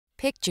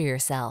Picture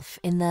yourself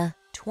in the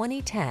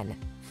 2010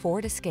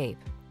 Ford Escape.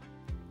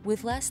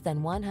 With less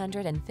than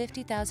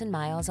 150,000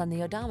 miles on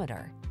the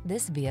odometer,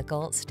 this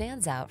vehicle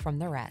stands out from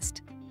the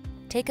rest.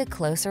 Take a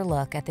closer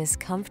look at this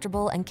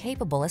comfortable and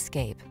capable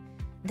Escape.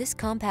 This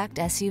compact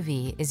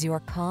SUV is your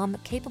calm,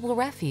 capable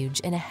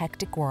refuge in a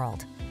hectic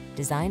world.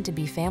 Designed to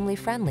be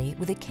family-friendly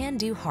with a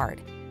can-do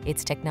heart,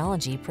 its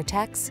technology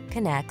protects,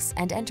 connects,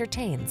 and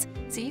entertains,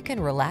 so you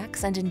can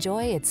relax and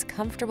enjoy its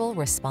comfortable,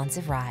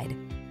 responsive ride.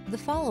 The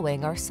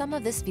following are some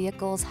of this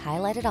vehicle's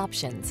highlighted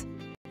options: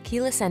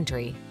 keyless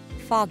entry,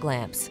 fog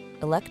lamps,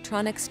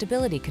 electronic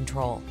stability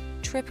control,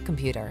 trip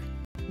computer,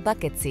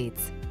 bucket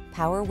seats,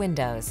 power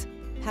windows,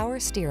 power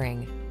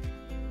steering.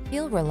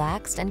 Feel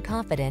relaxed and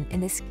confident in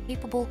this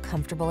capable,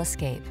 comfortable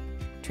Escape.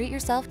 Treat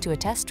yourself to a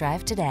test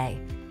drive today.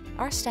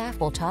 Our staff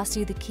will toss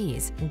you the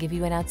keys and give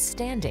you an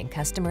outstanding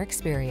customer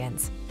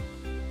experience.